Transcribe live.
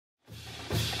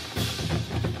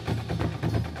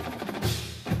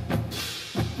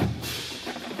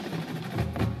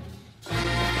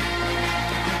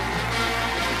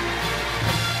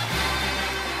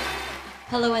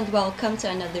Hello and welcome to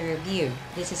another review.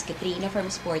 This is Katrina from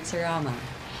Sportsorama.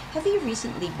 Have you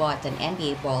recently bought an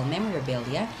NBA ball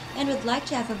memorabilia and would like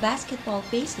to have a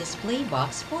basketball-based display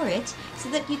box for it so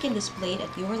that you can display it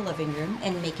at your living room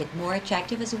and make it more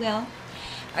attractive as well?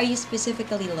 Are you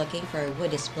specifically looking for a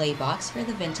wood display box for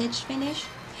the vintage finish?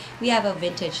 We have a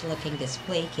vintage-looking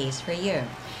display case for you.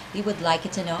 We would like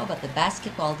you to know about the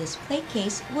basketball display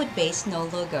case wood-based no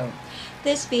logo.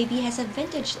 This baby has a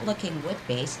vintage-looking wood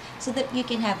base so that you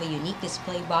can have a unique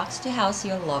display box to house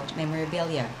your loved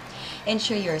memorabilia.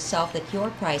 Ensure yourself that your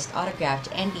prized autographed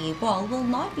NBA ball will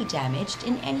not be damaged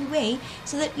in any way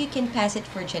so that you can pass it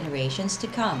for generations to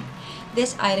come.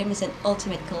 This item is an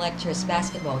ultimate collector's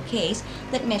basketball case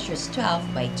that measures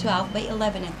 12 by 12 by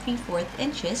 11 and 3/4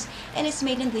 inches and is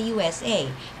made in the USA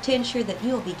to ensure that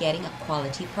you will be getting a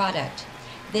quality product.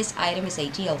 This item is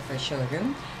ideal for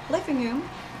showroom, living room,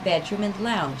 bedroom, and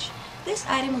lounge. This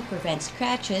item will prevent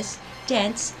scratches,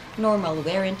 dents, normal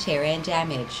wear and tear, and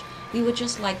damage. We would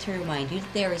just like to remind you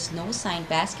that there is no signed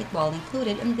basketball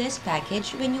included in this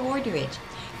package when you order it.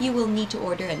 You will need to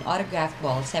order an autographed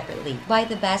ball separately. Buy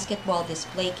the basketball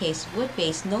display case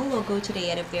wood-based no logo today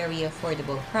at a very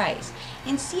affordable price.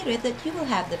 And see to it that you will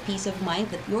have the peace of mind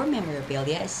that your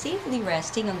memorabilia is safely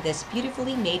resting on this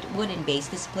beautifully made wooden-based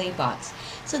display box.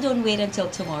 So don't wait until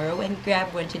tomorrow and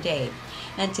grab one today.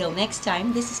 Until next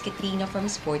time, this is Katrina from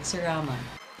Sportsorama.